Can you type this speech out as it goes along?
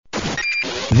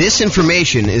This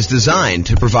information is designed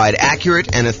to provide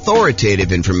accurate and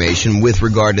authoritative information with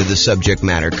regard to the subject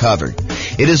matter covered.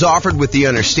 It is offered with the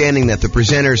understanding that the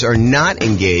presenters are not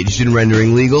engaged in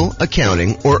rendering legal,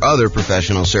 accounting, or other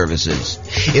professional services.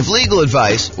 If legal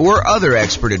advice or other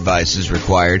expert advice is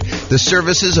required, the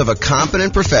services of a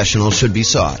competent professional should be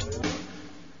sought.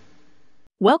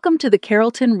 Welcome to the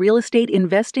Carrollton Real Estate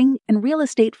Investing and Real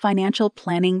Estate Financial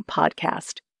Planning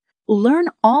Podcast. Learn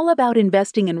all about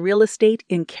investing in real estate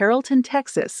in Carrollton,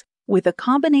 Texas, with a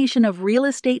combination of real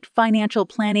estate financial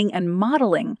planning and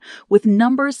modeling with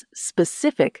numbers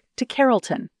specific to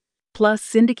Carrollton, plus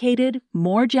syndicated,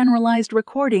 more generalized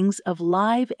recordings of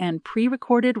live and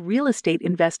pre-recorded real estate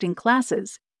investing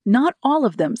classes, not all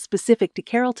of them specific to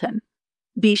Carrollton.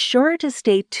 Be sure to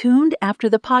stay tuned after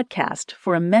the podcast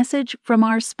for a message from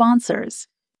our sponsors.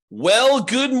 Well,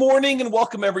 good morning and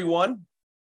welcome, everyone.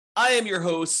 I am your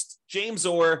host, James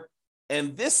Orr,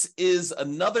 and this is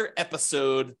another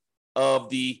episode of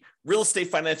the Real Estate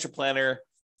Financial Planner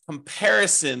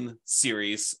comparison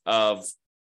series of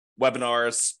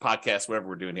webinars, podcasts, whatever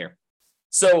we're doing here.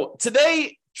 So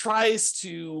today tries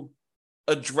to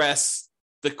address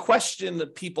the question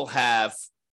that people have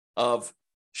of,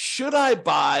 should I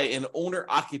buy an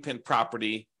owner-occupant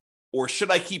property or should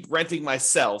I keep renting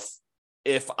myself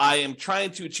if I am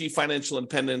trying to achieve financial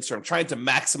independence or I'm trying to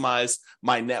maximize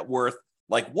my net worth?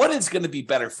 Like, what is going to be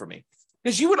better for me?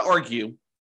 Because you would argue,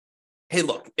 hey,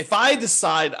 look, if I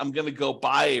decide I'm going to go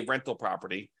buy a rental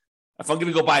property, if I'm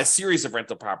going to go buy a series of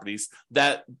rental properties,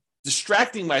 that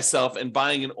distracting myself and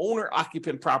buying an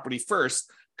owner-occupant property first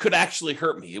could actually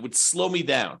hurt me. It would slow me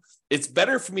down. It's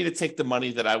better for me to take the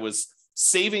money that I was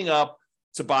saving up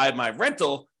to buy my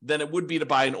rental than it would be to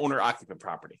buy an owner-occupant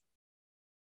property.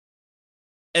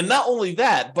 And not only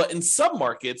that, but in some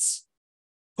markets,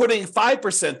 putting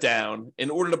 5% down in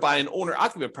order to buy an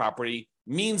owner-occupant property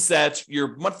means that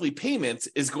your monthly payment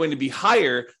is going to be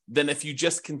higher than if you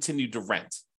just continued to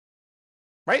rent,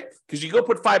 right? Because you go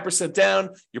put 5% down,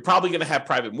 you're probably going to have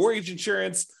private mortgage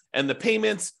insurance, and the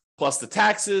payments plus the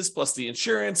taxes plus the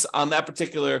insurance on that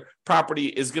particular property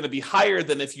is going to be higher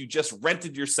than if you just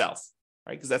rented yourself,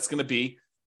 right? Because that's going to be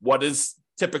what is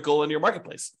typical in your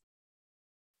marketplace.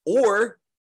 Or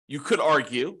you could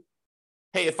argue,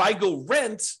 hey, if I go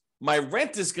rent, my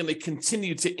rent is going to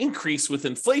continue to increase with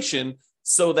inflation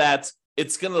so that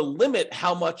it's going to limit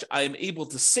how much I'm able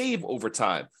to save over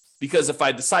time. Because if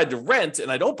I decide to rent and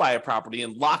I don't buy a property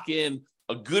and lock in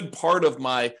a good part of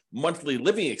my monthly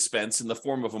living expense in the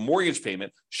form of a mortgage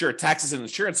payment, sure, taxes and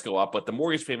insurance go up, but the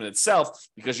mortgage payment itself,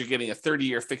 because you're getting a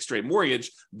 30-year fixed rate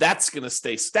mortgage, that's going to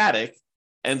stay static.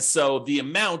 And so the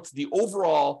amount, the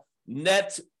overall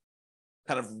net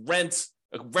kind of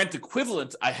rent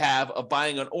equivalent I have of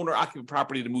buying an owner-occupant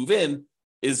property to move in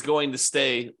is going to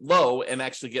stay low and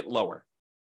actually get lower.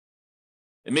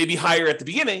 It may be higher at the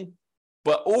beginning,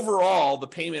 but overall, the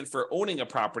payment for owning a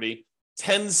property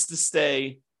tends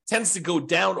to go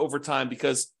down over time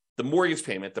because the mortgage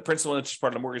payment, the principal and interest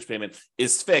part of the mortgage payment,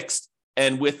 is fixed.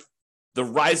 And with the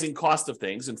rising cost of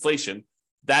things, inflation,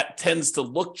 that tends to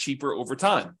look cheaper over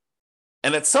time.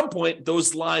 And at some point,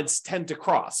 those lines tend to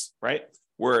cross, right?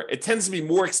 Where it tends to be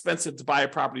more expensive to buy a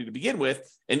property to begin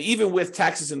with. And even with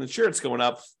taxes and insurance going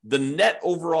up, the net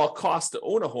overall cost to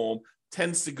own a home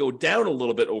tends to go down a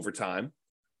little bit over time.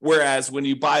 Whereas when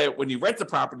you rent the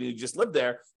property and you just live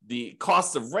there, the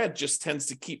cost of rent just tends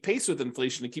to keep pace with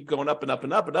inflation and keep going up and up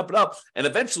and up and up and up. And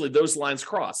eventually those lines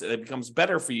cross and it becomes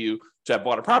better for you to have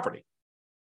bought a property.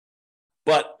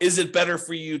 But is it better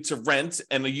for you to rent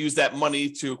and to use that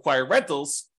money to acquire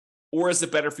rentals? Or is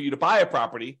it better for you to buy a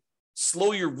property,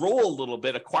 slow your roll a little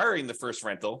bit, acquiring the first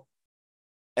rental,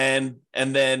 and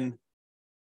then,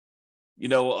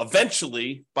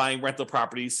 eventually buying rental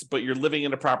properties, but you're living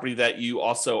in a property that you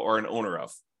also are an owner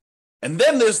of? And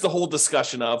then there's the whole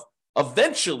discussion of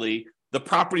eventually the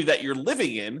property that you're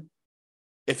living in,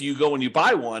 if you go and you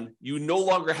buy one, you no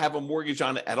longer have a mortgage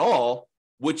on it at all,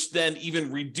 which then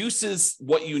even reduces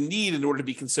what you need in order to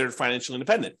be considered financially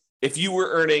independent. If you were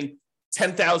earning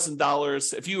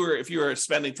 $10,000, if you were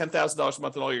spending $10,000 a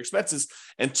month on all your expenses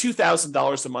and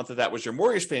 $2,000 a month of that was your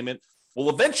mortgage payment, well,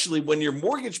 eventually when your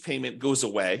mortgage payment goes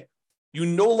away, you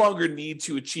no longer need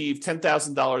to achieve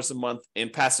 $10,000 a month in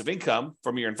passive income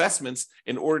from your investments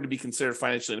in order to be considered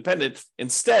financially independent.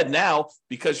 Instead, now,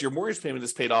 because your mortgage payment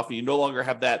is paid off and you no longer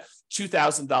have that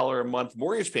 $2,000 a month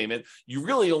mortgage payment, you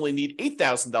really only need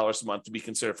 $8,000 a month to be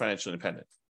considered financially independent.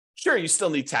 Sure, you still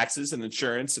need taxes and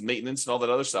insurance and maintenance and all that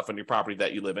other stuff on your property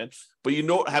that you live in, but you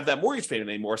don't have that mortgage payment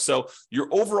anymore. So your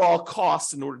overall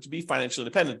cost in order to be financially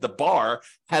independent, the bar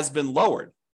has been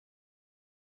lowered.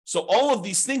 So all of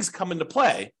these things come into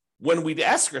play when we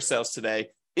ask ourselves today,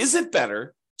 is it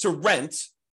better to rent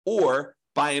or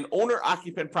buy an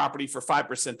owner-occupant property for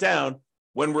 5% down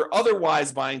when we're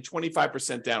otherwise buying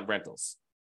 25% down rentals?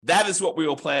 That is what we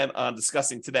will plan on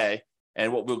discussing today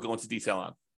and what we'll go into detail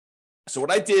on. So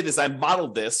what I did is I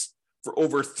modeled this for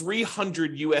over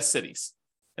 300 US cities.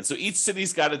 And so each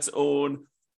city's got its own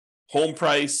home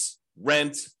price,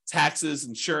 rent, taxes,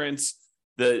 insurance.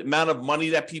 The amount of money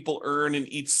that people earn in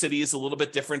each city is a little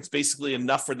bit different. It's basically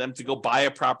enough for them to go buy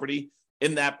a property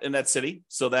in that city,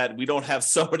 so that we don't have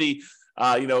somebody,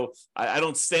 I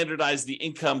don't standardize the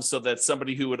income so that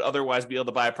somebody who would otherwise be able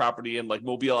to buy a property in like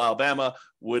Mobile, Alabama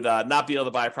would not be able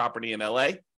to buy a property in LA.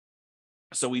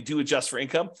 So we do adjust for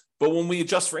income. But when we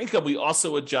adjust for income, we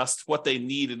also adjust what they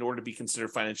need in order to be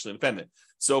considered financially independent.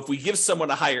 So if we give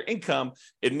someone a higher income,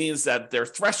 it means that their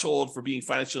threshold for being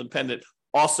financially independent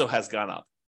also has gone up.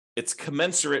 It's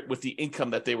commensurate with the income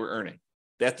that they were earning.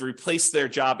 They have to replace their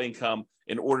job income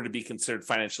in order to be considered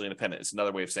financially independent. It's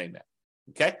another way of saying that.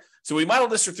 Okay. So we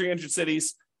modeled this for 300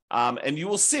 cities, and you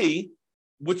will see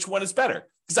which one is better.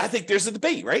 Because I think there's a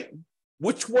debate, right?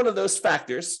 Which one of those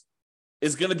factors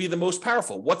is going to be the most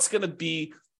powerful? What's going to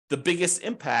be the biggest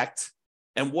impact,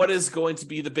 and what is going to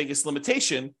be the biggest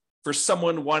limitation for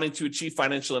someone wanting to achieve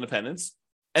financial independence?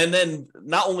 And then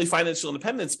not only financial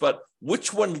independence, but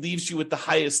which one leaves you with the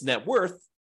highest net worth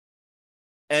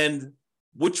and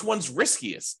which one's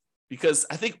riskiest? Because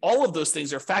I think all of those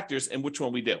things are factors in which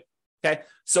one we do. Okay.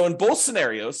 So in both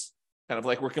scenarios, kind of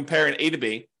like we're comparing A to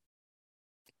B,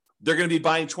 they're going to be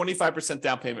buying 25%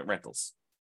 down payment rentals.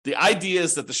 The idea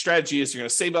is that the strategy is you're going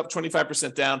to save up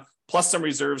 25% down plus some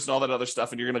reserves and all that other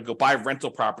stuff, and you're going to go buy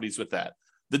rental properties with that.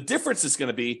 The difference is going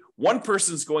to be one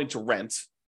person's going to rent.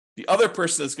 The other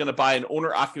person is going to buy an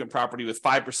owner-occupant property with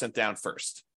 5% down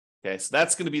first. Okay, so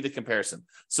that's going to be the comparison.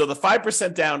 So the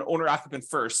 5% down owner-occupant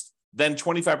first, then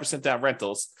 25% down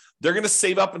rentals. They're going to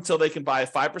save up until they can buy a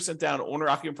 5% down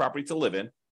owner-occupant property to live in.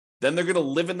 Then they're going to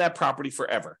live in that property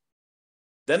forever.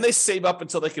 Then they save up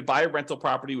until they could buy a rental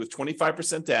property with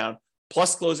 25% down,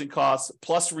 plus closing costs,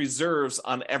 plus reserves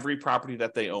on every property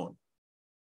that they own.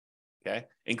 Okay,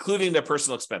 including their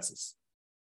personal expenses.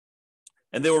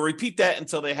 And they will repeat that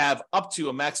until they have up to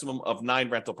a maximum of 9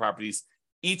 rental properties,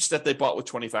 each that they bought with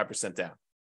 25% down.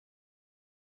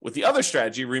 With the other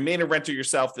strategy, remain a renter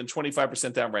yourself, then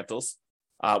 25% down rentals,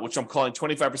 which I'm calling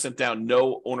 25% down,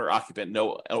 no owner-occupant,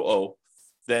 no OO.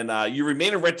 Then you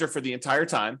remain a renter for the entire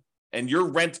time, and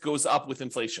your rent goes up with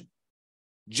inflation,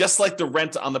 just like the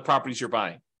rent on the properties you're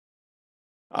buying.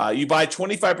 You buy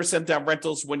 25% down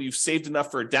rentals when you've saved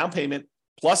enough for a down payment,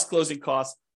 plus closing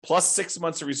costs, plus 6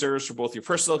 months of reserves for both your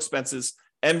personal expenses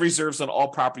and reserves on all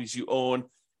properties you own.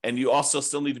 And you also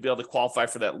still need to be able to qualify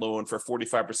for that loan for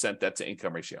 45% debt to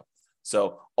income ratio.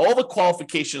 So all the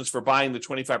qualifications for buying the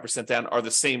 25% down are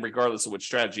the same regardless of which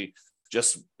strategy.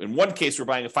 Just in one case, we're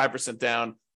buying a 5%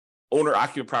 down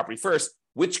owner-occupant property first,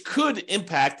 which could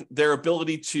impact their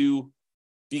ability to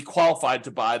be qualified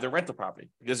to buy the rental property.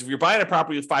 Because if you're buying a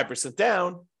property with 5%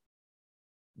 down,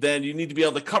 then you need to be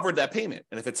able to cover that payment.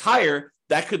 And if it's higher,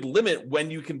 that could limit when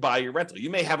you can buy your rental. You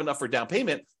may have enough for down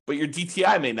payment, but your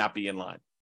DTI may not be in line.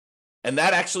 And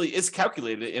that actually is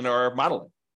calculated in our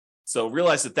modeling. So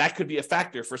realize that that could be a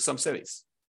factor for some cities.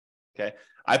 Okay.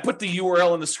 I put the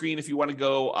URL on the screen if you want to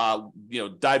go,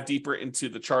 dive deeper into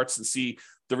the charts and see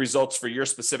the results for your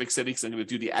specific city, because I'm going to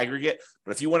do the aggregate.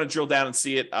 But if you want to drill down and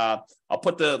see it, I'll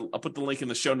put the link in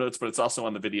the show notes, but it's also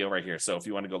on the video right here. So if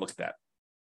you want to go look at that.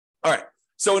 All right.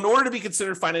 So in order to be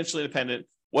considered financially independent,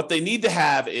 what they need to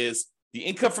have is the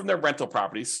income from their rental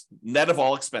properties, net of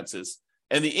all expenses,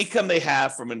 and the income they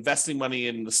have from investing money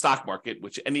in the stock market,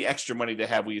 which any extra money they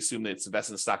have, we assume that it's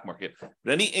invested in the stock market.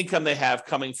 But any income they have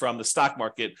coming from the stock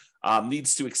market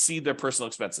needs to exceed their personal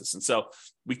expenses. And so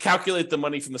we calculate the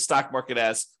money from the stock market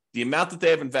as the amount that they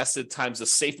have invested times a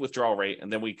safe withdrawal rate,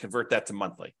 and then we convert that to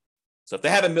monthly. So if they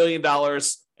had $1 million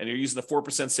and you're using the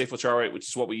 4% safe withdrawal rate, which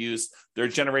is what we use, they're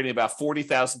generating about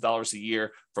 $40,000 a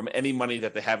year from any money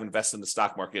that they have invested in the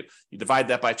stock market. You divide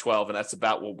that by 12, and that's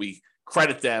about what we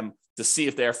credit them to see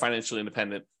if they are financially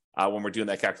independent when we're doing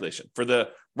that calculation. For the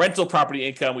rental property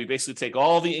income, we basically take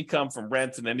all the income from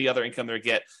rent and any other income they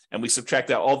get, and we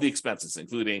subtract out all the expenses,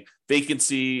 including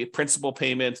vacancy, principal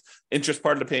payment, interest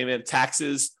part of the payment,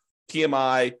 taxes,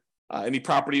 PMI, any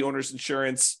property owner's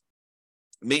insurance,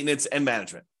 maintenance, and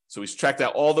management. So we subtract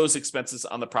out all those expenses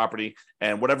on the property,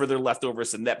 and whatever they're left over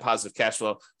is a net positive cash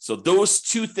flow. So those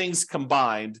two things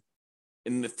combined,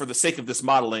 for the sake of this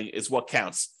modeling, is what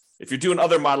counts. If you're doing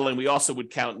other modeling, we also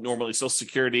would count normally Social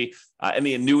Security,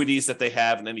 any annuities that they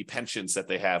have, and any pensions that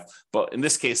they have. But in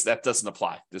this case, that doesn't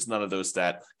apply. There's none of those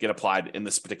that get applied in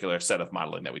this particular set of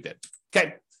modeling that we did.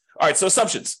 Okay. All right. So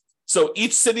assumptions. So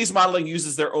each city's modeling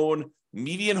uses their own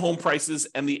median home prices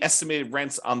and the estimated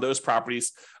rents on those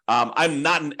properties. I'm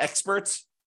not an expert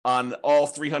on all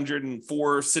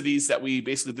 304 cities that we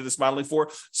basically did this modeling for.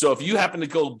 So if you happen to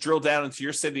go drill down into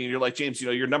your city and you're like, James,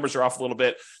 your numbers are off a little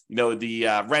bit,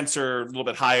 the rents are a little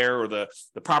bit higher, or the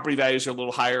property values are a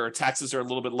little higher, or taxes are a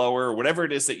little bit lower, or whatever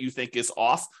it is that you think is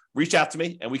off, reach out to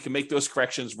me and we can make those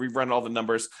corrections, rerun all the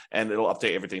numbers, and it'll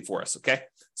update everything for us. Okay.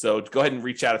 So go ahead and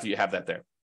reach out if you have that there.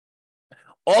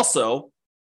 Also,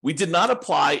 we did not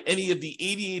apply any of the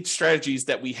 88 strategies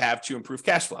that we have to improve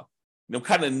cash flow.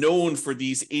 Kind of known for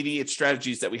these 88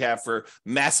 strategies that we have for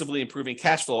massively improving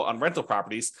cash flow on rental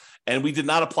properties. And we did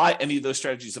not apply any of those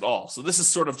strategies at all. So this is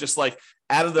sort of just like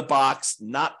out of the box,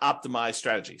 not optimized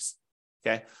strategies.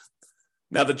 Okay.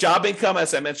 Now the job income,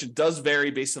 as I mentioned, does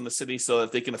vary based on the city so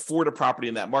that they can afford a property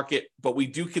in that market. But we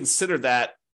do consider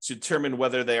that to determine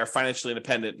whether they are financially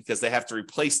independent, because they have to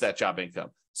replace that job income.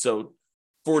 So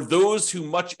for those who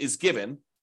much is given,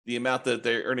 the amount that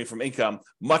they're earning from income,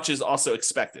 much is also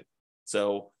expected.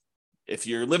 So if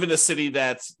you live in a city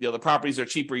that the properties are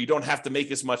cheaper, you don't have to make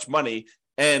as much money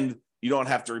and you don't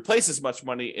have to replace as much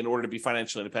money in order to be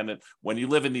financially independent. When you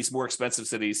live in these more expensive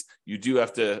cities, you do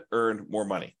have to earn more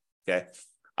money. Okay.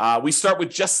 We start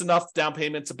with just enough down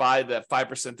payment to buy the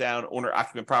 5% down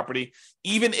owner-occupant property.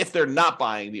 Even if they're not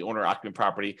buying the owner-occupant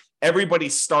property, everybody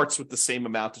starts with the same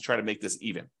amount to try to make this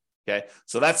even. Okay.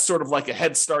 So that's sort of like a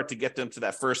head start to get them to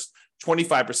that first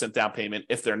 25% down payment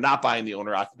if they're not buying the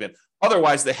owner-occupant.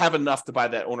 Otherwise, they have enough to buy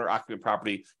that owner-occupant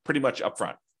property pretty much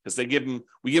upfront, because we give them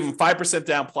 5%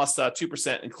 down plus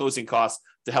 2% in closing costs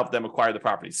to help them acquire the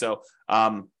property. So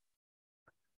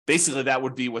basically, that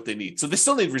would be what they need. So they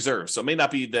still need reserves. So it may not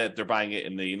be that they're buying it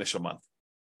in the initial month.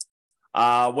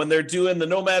 When they're doing the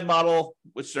nomad model,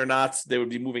 which they're not, they would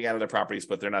be moving out of their properties,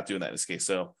 but they're not doing that in this case.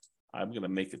 So I'm going to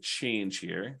make a change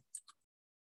here.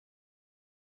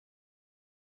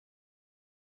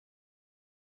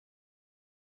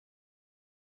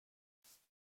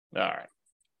 All right.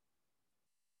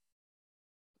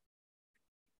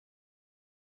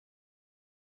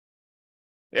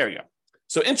 There we go.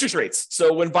 So interest rates.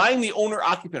 So when buying the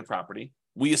owner-occupant property,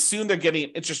 we assume they're getting an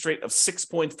interest rate of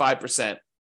 6.5%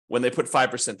 when they put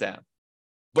 5% down.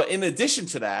 But in addition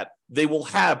to that, they will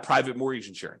have private mortgage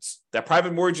insurance. That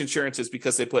private mortgage insurance is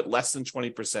because they put less than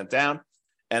 20% down,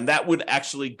 and that would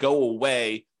actually go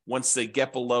away once they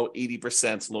get below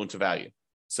 80% loan to value.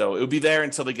 So it would be there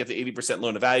until they get to 80%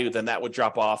 loan to value, then that would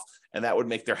drop off, and that would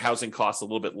make their housing costs a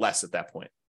little bit less at that point.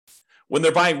 When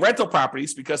they're buying rental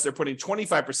properties, because they're putting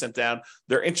 25% down,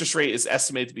 their interest rate is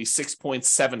estimated to be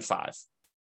 6.75,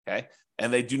 okay?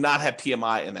 And they do not have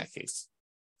PMI in that case.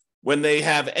 When they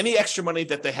have any extra money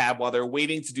that they have while they're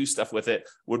waiting to do stuff with it,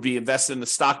 would be invested in the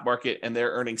stock market, and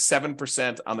they're earning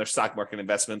 7% on their stock market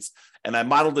investments. And I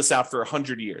modeled this out for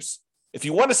 100 years. If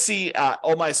you want to see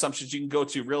all my assumptions, you can go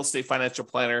to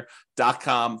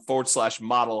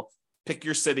realestatefinancialplanner.com/model, pick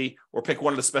your city or pick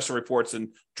one of the special reports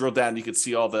and drill down. You can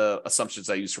see all the assumptions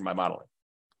I use for my modeling.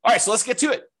 All right, so let's get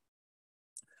to it.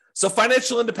 So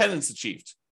financial independence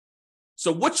achieved.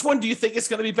 So which one do you think is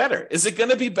going to be better? Is it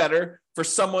going to be better for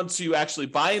someone to actually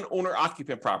buy an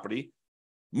owner-occupant property,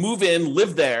 move in,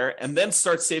 live there, and then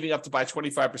start saving up to buy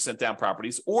 25% down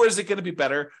properties? Or is it going to be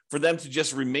better for them to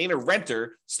just remain a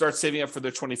renter, start saving up for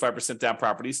their 25% down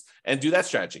properties, and do that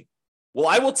strategy? Well,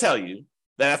 I will tell you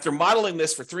that after modeling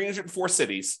this for 304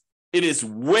 cities, it is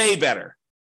way better,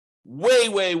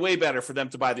 way better for them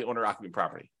to buy the owner-occupant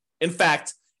property. In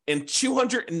fact, in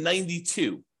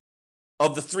 292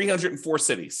 of the 304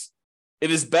 cities,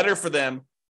 it is better for them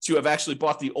to have actually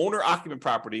bought the owner-occupant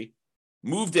property,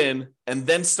 moved in, and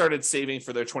then started saving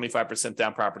for their 25%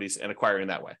 down properties and acquiring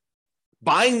that way.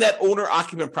 Buying that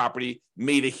owner-occupant property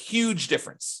made a huge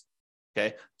difference.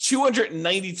 Okay,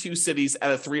 292 cities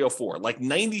out of 304, like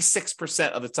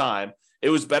 96% of the time, it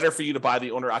was better for you to buy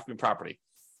the owner-occupant property.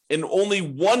 In only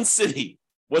one city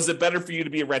was it better for you to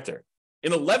be a renter.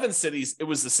 In 11 cities, it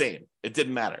was the same. It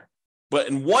didn't matter. But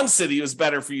in one city, it was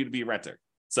better for you to be a renter.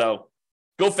 So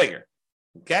go figure.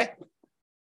 Okay.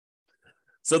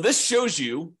 So this shows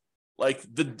you like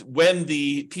when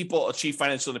the people achieve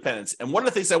financial independence. And one of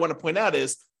the things I want to point out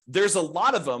is there's a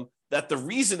lot of them that the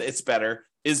reason it's better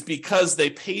is because they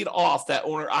paid off that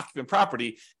owner-occupant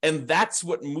property, and that's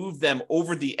what moved them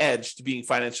over the edge to being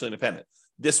financially independent.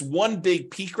 This one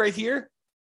big peak right here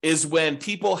is when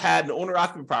people had an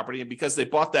owner-occupant property, and because they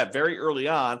bought that very early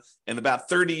on, and about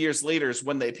 30 years later is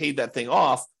when they paid that thing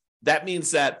off, that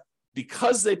means that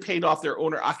because they paid off their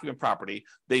owner-occupant property,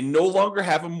 they no longer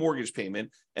have a mortgage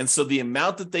payment, and so the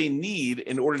amount that they need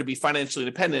in order to be financially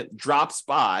independent drops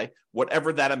by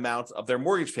whatever that amount of their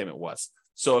mortgage payment was.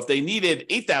 So if they needed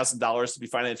 $8,000 to be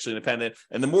financially independent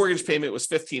and the mortgage payment was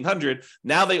 $1,500,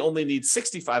 now they only need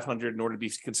 $6,500 in order to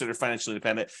be considered financially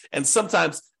independent. And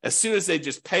sometimes as soon as they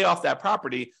just pay off that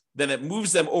property, then it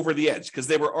moves them over the edge because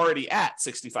they were already at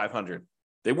 $6,500.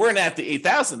 They weren't at the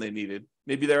 $8,000 they needed.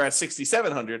 Maybe they're at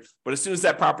 $6,700, but as soon as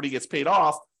that property gets paid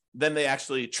off, then they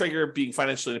actually trigger being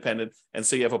financially independent. And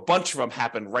so you have a bunch of them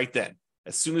happen right then,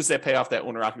 as soon as they pay off that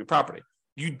owner-occupant property.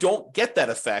 You don't get that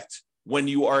effect when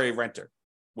you are a renter.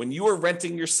 When you are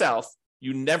renting yourself,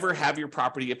 you never have your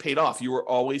property get paid off. You are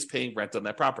always paying rent on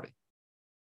that property.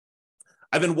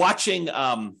 I've been watching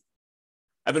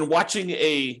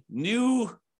a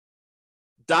new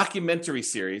documentary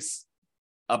series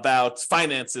about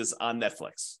finances on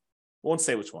Netflix. I won't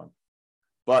say which one,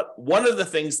 but one of the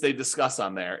things they discuss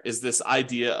on there is this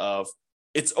idea of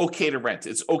it's okay to rent.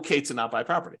 It's okay to not buy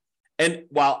property. And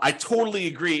while I totally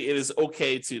agree it is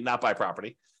okay to not buy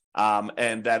property,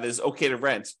 and that is okay to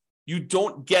rent, you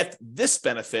don't get this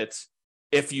benefit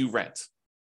if you rent.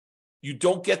 You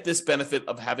don't get this benefit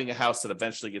of having a house that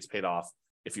eventually gets paid off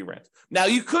if you rent. Now,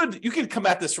 you could come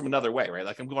at this from another way, right?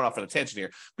 Like I'm going off on a tangent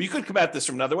here, but you could come at this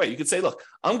from another way. You could say, look,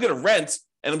 I'm going to rent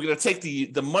and I'm going to take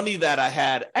the money that I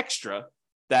had extra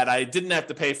that I didn't have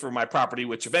to pay for my property,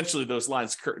 which eventually those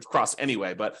lines cross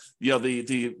anyway. But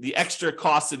the extra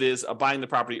cost it is of buying the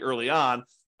property early on,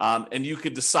 and you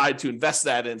could decide to invest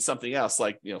that in something else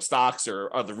like stocks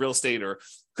or other real estate or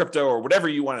crypto or whatever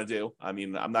you want to do. I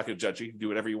mean, I'm not going to judge you. You can do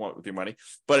whatever you want with your money.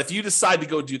 But if you decide to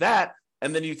go do that,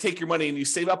 and then you take your money and you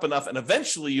save up enough, and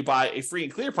eventually you buy a free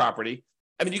and clear property,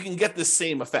 I mean, you can get the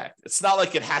same effect. It's not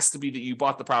like it has to be that you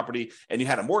bought the property and you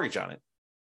had a mortgage on it.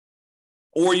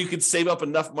 Or you could save up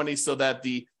enough money so that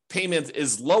the payment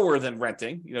is lower than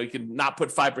renting. You can not put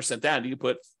 5% down. You can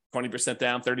put 20%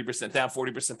 down, 30% down,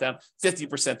 40% down,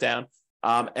 50% down,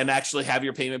 and actually have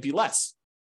your payment be less.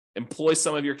 Employ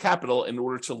some of your capital in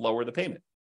order to lower the payment,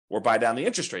 or buy down the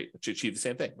interest rate to achieve the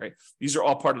same thing, right? These are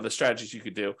all part of the strategies you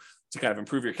could do to kind of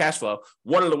improve your cash flow.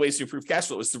 One of the ways to improve cash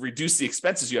flow is to reduce the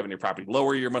expenses you have in your property,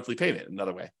 lower your monthly payment,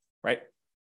 another way, right?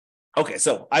 Okay,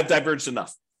 so I've diverged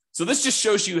enough. So this just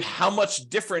shows you how much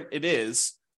different it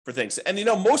is for things. And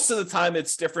most of the time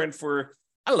it's different for,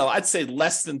 I'd say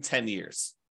less than 10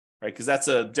 years, right? Because that's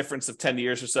a difference of 10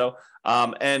 years or so.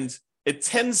 And it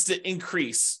tends to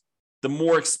increase the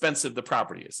more expensive the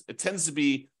property is. It tends to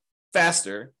be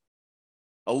faster,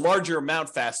 a larger amount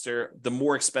faster, the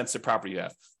more expensive property you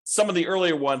have. Some of the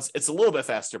earlier ones, it's a little bit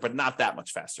faster, but not that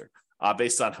much faster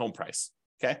based on home price,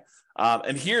 okay?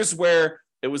 And here's where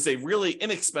it was a really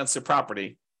inexpensive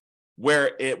property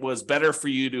where it was better for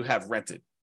you to have rented.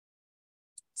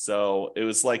 So it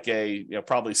was like a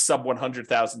probably sub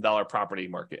 $100,000 property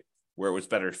market where it was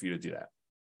better for you to do that.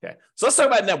 Okay, so let's talk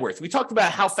about net worth. We talked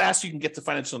about how fast you can get to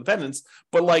financial independence,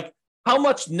 but how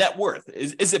much net worth?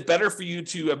 Is it better for you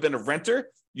to have been a renter?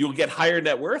 You'll get higher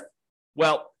net worth?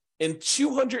 Well, in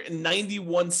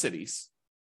 291 cities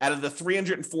out of the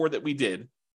 304 that we did,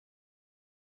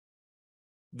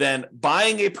 then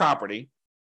buying a property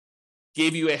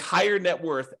gave you a higher net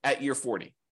worth at year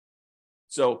 40.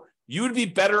 So you would be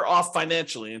better off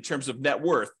financially in terms of net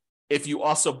worth if you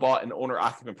also bought an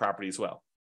owner-occupant property as well.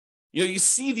 You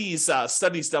see these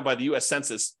studies done by the U.S.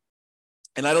 Census,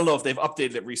 and I don't know if they've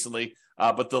updated it recently,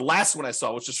 but the last one I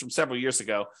saw, which is from several years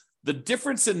ago, the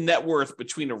difference in net worth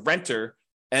between a renter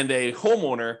and a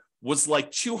homeowner was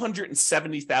like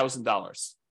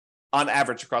 $270,000 on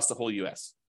average across the whole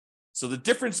U.S. So the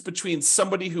difference between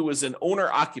somebody who was an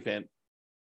owner-occupant,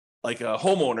 like a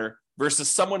homeowner, versus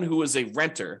someone who was a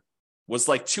renter was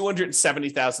like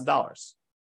 $270,000.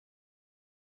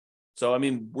 So,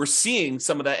 we're seeing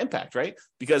some of that impact, right?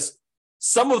 Because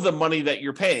some of the money that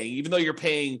you're paying, even though you're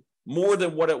paying more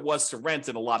than what it was to rent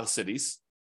in a lot of cities,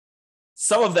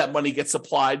 some of that money gets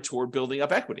applied toward building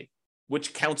up equity,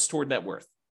 which counts toward net worth,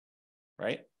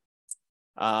 right?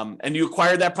 And you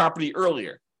acquired that property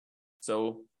earlier.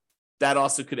 So that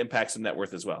also could impact some net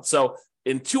worth as well. So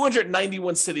in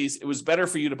 291 cities, it was better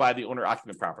for you to buy the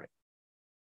owner-occupant property.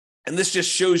 And this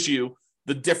just shows you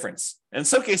the difference. And in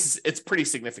some cases, it's pretty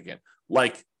significant,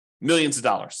 like millions of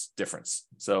dollars difference.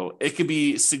 So it could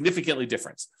be significantly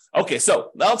different. Okay, so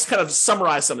now let's kind of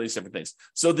summarize some of these different things.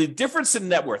 So the difference in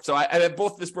net worth. So I have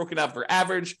both this broken out for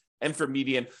average and for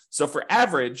median. So for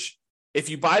average, if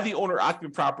you buy the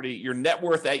owner-occupant property, your net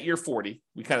worth at year 40,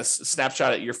 we kind of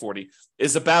snapshot at year 40,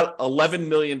 is about $11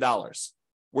 million.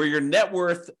 Where your net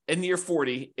worth in year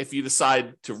 40, if you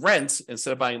decide to rent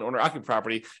instead of buying an owner-occupant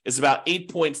property, is about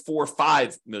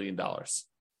 $8.45 million.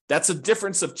 That's a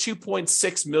difference of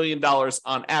 $2.6 million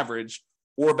on average,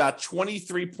 or about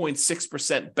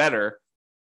 23.6% better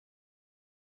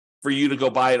for you to go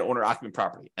buy an owner-occupant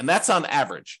property. And that's on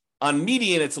average. On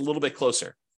median, it's a little bit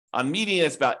closer. On median,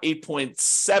 it's about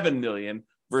 8.7 million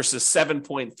versus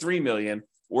 7.3 million,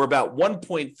 or about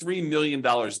 $1.3 million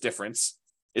difference.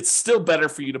 It's still better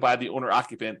for you to buy the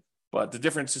owner-occupant, but the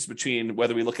difference is between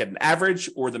whether we look at an average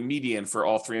or the median for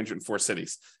all 304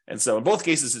 cities. And so in both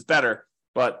cases, it's better,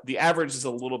 but the average is a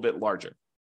little bit larger.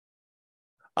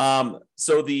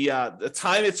 So the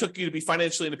time it took you to be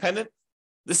financially independent,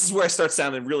 this is where I start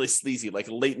sounding really sleazy, like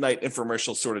a late night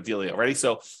infomercial sort of dealio. Ready?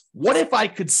 So what if I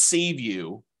could save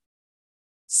you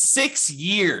 6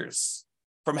 years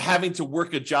from having to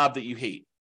work a job that you hate?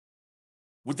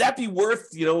 Would that be worth,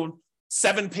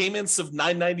 7 payments of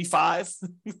 $995?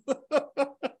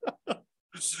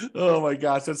 Oh my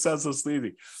gosh, that sounds so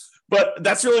sleazy. But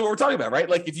that's really what we're talking about, right?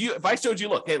 Like if I showed you,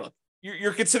 look,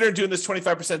 you're considering doing this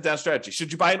 25% down strategy.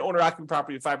 Should you buy an owner-occupant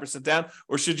property at 5% down,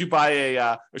 or should you buy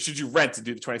or should you rent to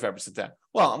do the 25% down?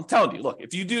 Well, I'm telling you, look,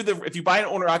 if you buy an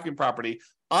owner-occupant property,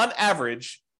 on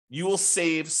average, you will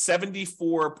save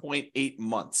 74.8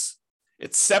 months.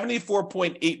 It's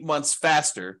 74.8 months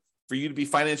faster for you to be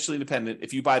financially independent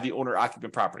if you buy the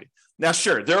owner-occupant property. Now,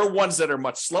 sure, there are ones that are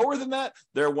much slower than that.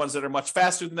 There are ones that are much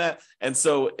faster than that. And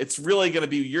so it's really going to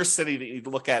be your city that you need to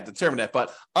look at to determine that.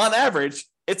 But on average,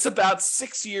 it's about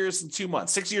 6 years and 2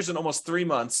 months, 6 years and almost 3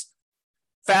 months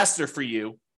faster for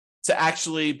you to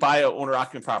actually buy an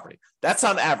owner-occupant property. That's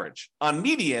on average. On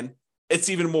median, it's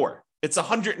even more. It's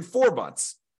 104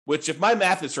 months. Which, if my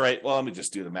math is right, well, let me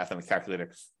just do the math on the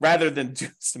calculator rather than do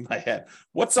this in my head.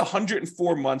 What's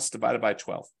 104 months divided by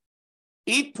 12?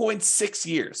 8.6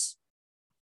 years.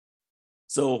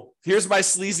 So here's my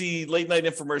sleazy late night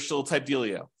infomercial type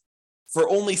dealio. For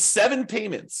only 7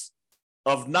 payments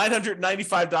of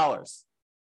 $995,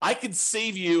 I could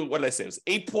save you, what did I say? It was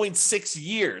 8.6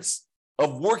 years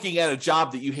of working at a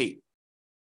job that you hate.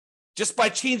 Just by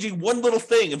changing one little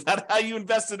thing about how you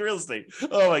invest in real estate.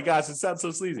 Oh my gosh, it sounds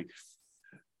so sleazy.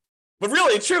 But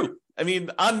really, it's true. I mean,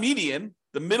 on median,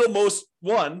 the middlemost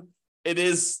one, it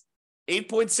is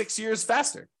 8.6 years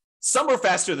faster. Some are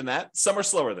faster than that. Some are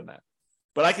slower than that.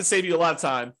 But I can save you a lot of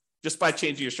time just by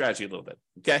changing your strategy a little bit.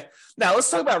 Okay. Now let's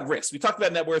talk about risk. We talked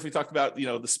about net worth. We talked about,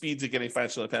 the speeds of getting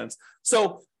financial independence.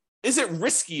 So is it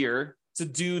riskier to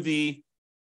do the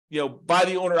buy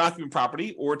the owner-occupant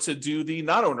property or to do the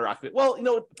non-owner-occupant?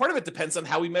 Well, part of it depends on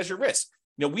how we measure risk.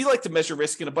 We like to measure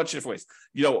risk in a bunch of different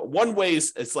ways. One way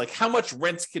is it's like how much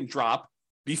rent can drop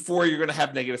before you're going to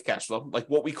have negative cash flow, like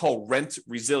what we call rent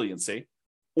resiliency,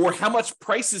 or how much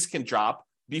prices can drop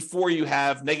before you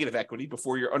have negative equity,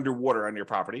 before you're underwater on your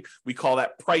property. We call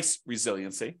that price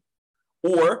resiliency.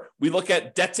 Or we look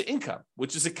at debt to income,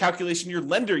 which is a calculation your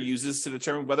lender uses to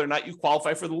determine whether or not you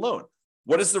qualify for the loan.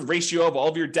 What is the ratio of all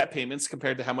of your debt payments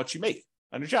compared to how much you make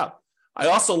on your job? I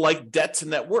also like debt to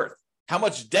net worth, how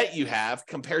much debt you have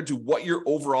compared to what your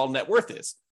overall net worth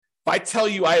is. If I tell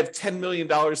you I have $10 million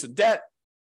in debt,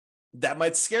 that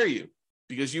might scare you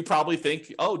because you probably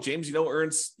think, oh, James,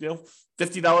 earns,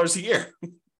 $50 a year.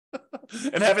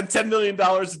 And having $10 million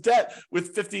of debt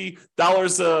with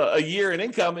 $50 a year in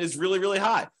income is really, really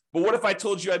high. But what if I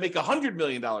told you I make $100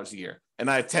 million a year and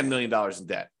I have $10 million in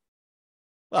debt?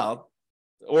 Well,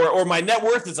 or my net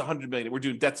worth is $100 million. We're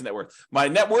doing debt to net worth. My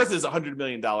net worth is $100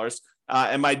 million,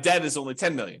 and my debt is only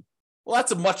 $10 million. Well,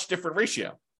 that's a much different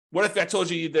ratio. What if I told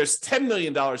you there's $10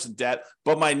 million in debt,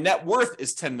 but my net worth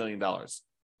is $10 million?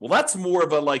 Well, that's more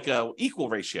of a equal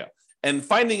ratio. And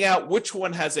finding out which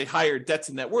one has a higher debt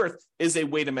to net worth is a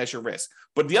way to measure risk.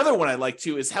 But the other one I like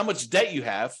too is how much debt you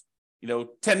have,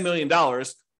 $10 million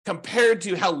compared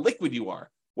to how liquid you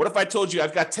are. What if I told you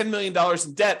I've got $10 million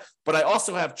in debt, but I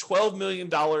also have $12 million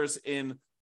in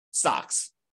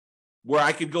stocks where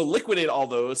I could go liquidate all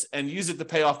those and use it to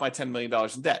pay off my $10 million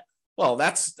in debt? Well,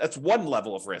 that's one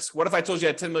level of risk. What if I told you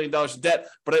I had $10 million in debt,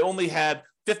 but I only had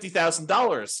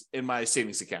 $50,000 in my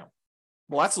savings account?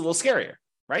 Well, that's a little scarier,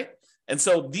 right? And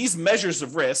so these measures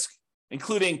of risk,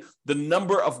 including the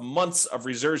number of months of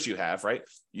reserves you have, right?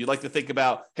 You like to think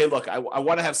about, hey, look, I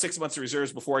want to have 6 months of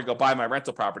reserves before I go buy my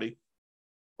rental property.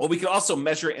 Well, we can also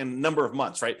measure in number of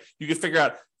months, right? You can figure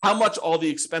out how much all the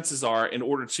expenses are in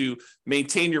order to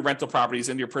maintain your rental properties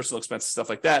and your personal expenses, stuff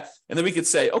like that. And then we could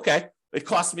say, okay, it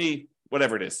cost me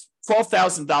whatever it is,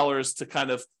 $12,000 to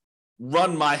kind of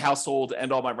run my household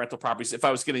and all my rental properties if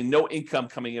I was getting no income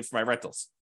coming in from my rentals?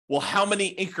 Well, how many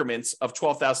increments of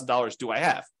 $12,000 do I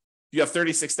have? You have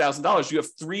 $36,000. You have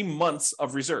 3 months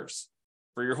of reserves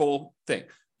for your whole thing.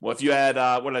 Well, if you had,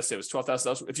 what did I say? It was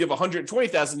 $12,000. If you have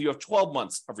 $120,000, you have 12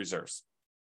 months of reserves.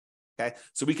 Okay.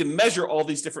 So we can measure all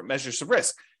these different measures of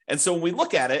risk. And so when we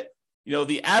look at it,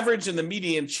 the average and the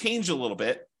median change a little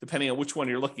bit depending on which one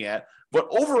you're looking at. But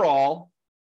overall,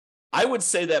 I would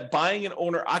say that buying an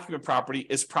owner-occupant property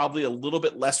is probably a little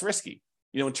bit less risky.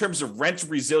 In terms of rent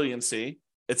resiliency,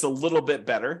 it's a little bit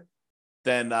better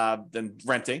than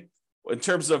renting. In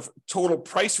terms of total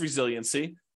price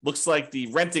resiliency, looks like the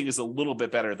renting is a little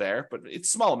bit better there, but it's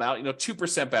a small amount,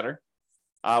 2% better.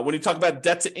 When you talk about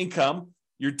debt to income,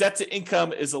 your debt to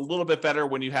income is a little bit better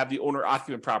when you have the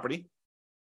owner-occupant property.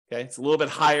 Okay, it's a little bit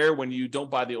higher when you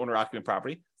don't buy the owner-occupant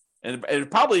property. And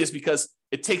it probably is because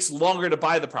it takes longer to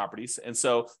buy the properties. And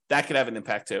so that can have an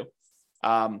impact too.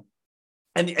 And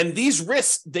these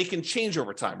risks, they can change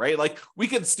over time, right? Like we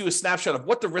could do a snapshot of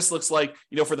what the risk looks like,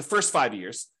 for the first 5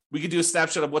 years. We could do a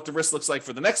snapshot of what the risk looks like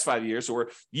for the next 5 years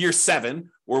or year 7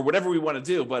 or whatever we want to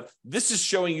do. But this is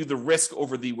showing you the risk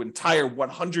over the entire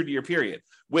 100-year period,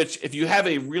 which if you have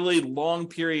a really long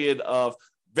period of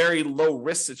very low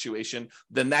risk situation,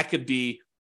 then that could be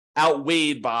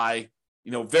outweighed by,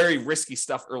 very risky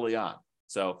stuff early on.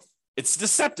 So it's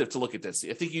deceptive to look at this.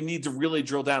 I think you need to really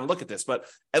drill down and look at this, but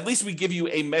at least we give you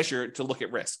a measure to look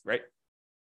at risk, right?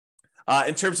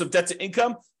 In terms of debt to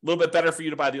income, a little bit better for you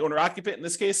to buy the owner occupant in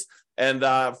this case. And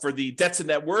for the debt to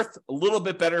net worth, a little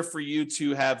bit better for you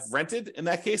to have rented in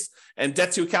that case. And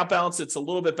debt to account balance, it's a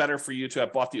little bit better for you to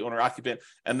have bought the owner occupant.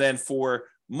 And then for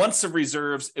months of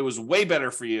reserves, it was way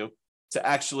better for you to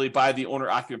actually buy the owner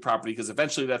occupant property because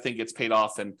eventually that thing gets paid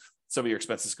off and some of your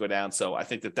expenses go down. So I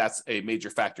think that that's a major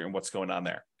factor in what's going on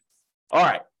there. All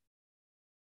right.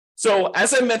 So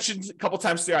as I mentioned a couple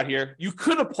times throughout here, you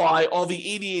could apply all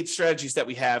the 88 strategies that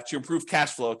we have to improve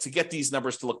cash flow to get these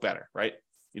numbers to look better, right?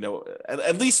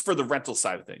 At least for the rental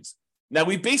side of things. Now,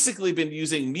 we've basically been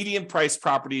using median price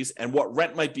properties and what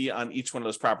rent might be on each one of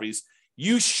those properties.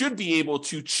 You should be able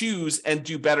to choose and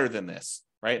do better than this,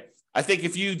 right? I think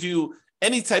if you do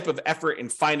any type of effort in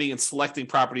finding and selecting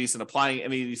properties and applying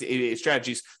any of these 88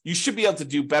 strategies, you should be able to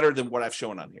do better than what I've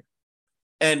shown on here.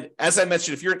 And as I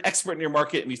mentioned, if you're an expert in your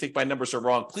market and you think my numbers are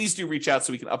wrong, please do reach out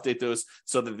so we can update those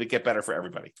so that they get better for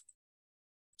everybody.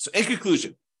 So in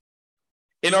conclusion,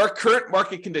 in our current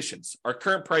market conditions, our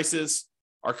current prices,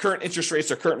 our current interest rates,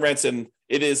 our current rents, and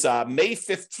it is May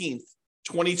 15th,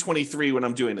 2023 when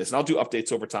I'm doing this, and I'll do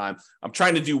updates over time. I'm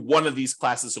trying to do one of these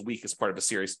classes a week as part of a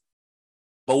series.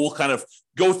 But we'll kind of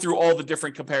go through all the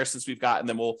different comparisons we've got, and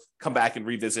then we'll come back and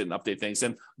revisit and update things.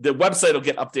 And the website will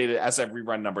get updated as I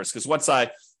rerun numbers, because once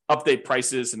I update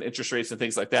prices and interest rates and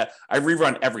things like that, I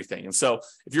rerun everything. And so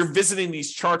if you're visiting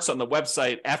these charts on the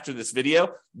website after this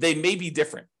video, they may be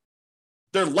different.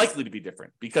 They're likely to be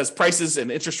different because prices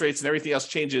and interest rates and everything else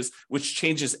changes, which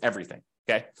changes everything.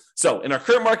 Okay. So in our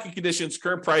current market conditions,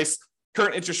 current price,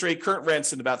 current interest rate, current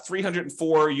rents in about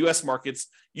 304 US markets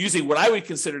using what I would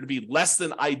consider to be less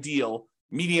than ideal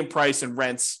median price and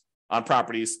rents on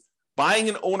properties, buying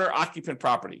an owner-occupant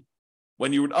property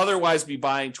when you would otherwise be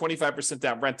buying 25%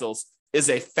 down rentals is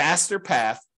a faster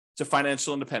path to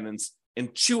financial independence in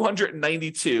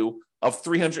 292 of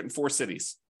 304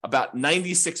 cities, about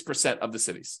 96% of the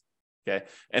cities. Okay.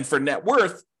 And for net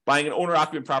worth, buying an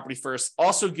owner-occupant property first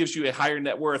also gives you a higher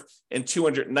net worth in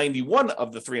 291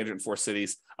 of the 304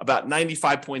 cities, about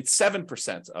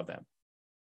 95.7% of them.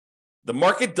 The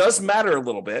market does matter a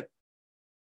little bit,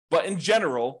 but in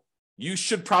general, you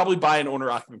should probably buy an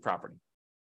owner-occupant property.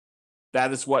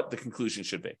 That is what the conclusion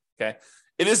should be, okay?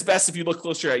 It is best if you look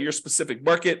closer at your specific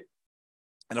market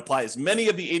and apply as many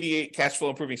of the 88 cash flow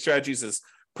improving strategies as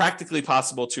practically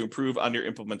possible to improve on your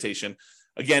implementation.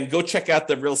 Again, go check out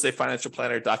the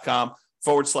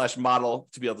realestateFinancialPlanner.com/model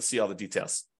to be able to see all the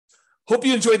details. Hope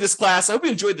you enjoyed this class. I hope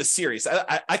you enjoyed this series.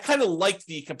 I kind of like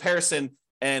the comparison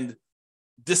and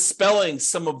dispelling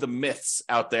some of the myths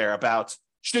out there about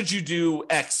should you do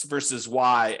X versus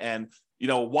Y and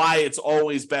why it's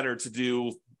always better to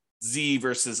do Z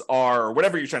versus R or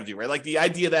whatever you're trying to do, right? Like the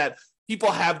idea that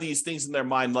people have these things in their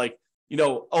mind like,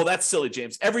 oh, that's silly,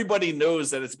 James. Everybody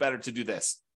knows that it's better to do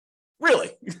this.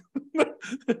 Really?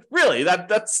 Really?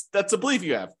 That's a belief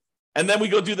you have. And then we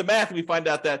go do the math and we find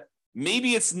out that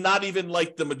maybe it's not even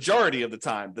like the majority of the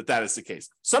time that is the case.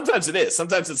 Sometimes it is.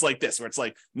 Sometimes it's like this, where it's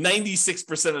like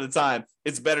 96% of the time,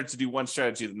 it's better to do one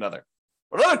strategy than another.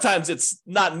 But other times it's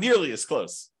not nearly as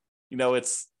close.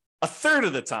 It's a third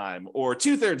of the time, or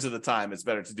 2/3 of the time it's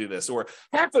better to do this, or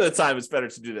half of the time it's better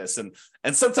to do this. And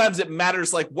sometimes it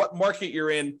matters like what market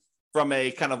you're in from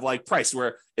a kind of like price,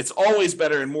 where it's always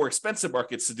better in more expensive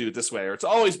markets to do it this way, or it's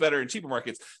always better in cheaper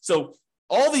markets. So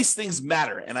all these things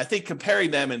matter. And I think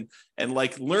comparing them and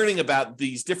like learning about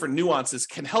these different nuances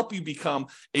can help you become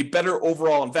a better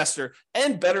overall investor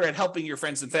and better at helping your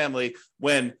friends and family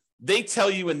when they tell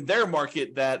you in their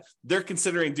market that they're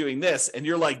considering doing this. And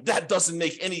you're like, that doesn't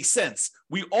make any sense.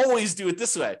 We always do it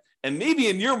this way. And maybe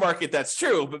in your market, that's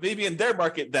true, but maybe in their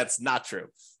market, that's not true.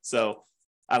 So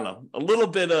I don't know, a little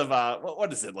bit of,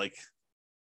 what is it? Like,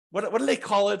 what do they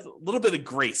call it? A little bit of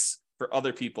grace for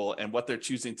other people and what they're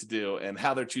choosing to do and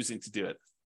how they're choosing to do it.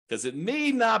 Because it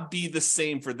may not be the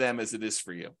same for them as it is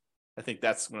for you. I think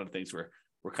that's one of the things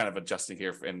we're kind of adjusting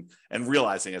here and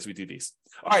realizing as we do these.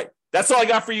 All right, that's all I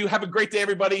got for you. Have a great day,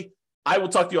 everybody. I will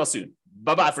talk to you all soon.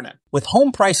 Bye-bye for now. With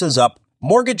home prices up,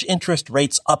 mortgage interest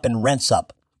rates up, and rents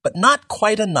up, but not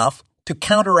quite enough to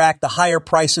counteract the higher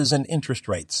prices and interest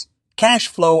rates. Cash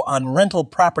flow on rental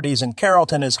properties in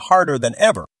Carrollton is harder than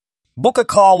ever. Book a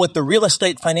call with the Real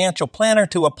Estate Financial Planner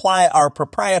to apply our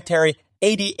proprietary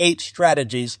 88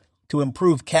 strategies to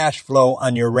improve cash flow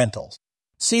on your rentals.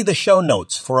 See the show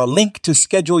notes for a link to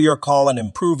schedule your call and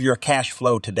improve your cash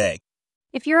flow today.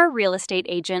 If you're a real estate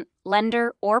agent,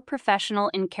 lender, or professional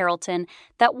in Carrollton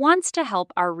that wants to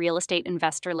help our real estate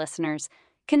investor listeners,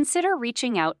 consider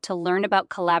reaching out to learn about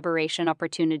collaboration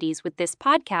opportunities with this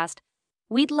podcast.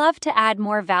 We'd love to add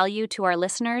more value to our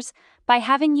listeners by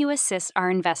having you assist our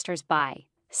investors buy,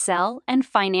 sell, and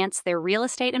finance their real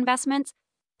estate investments.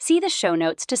 See the show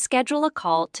notes to schedule a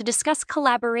call to discuss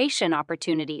collaboration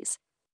opportunities.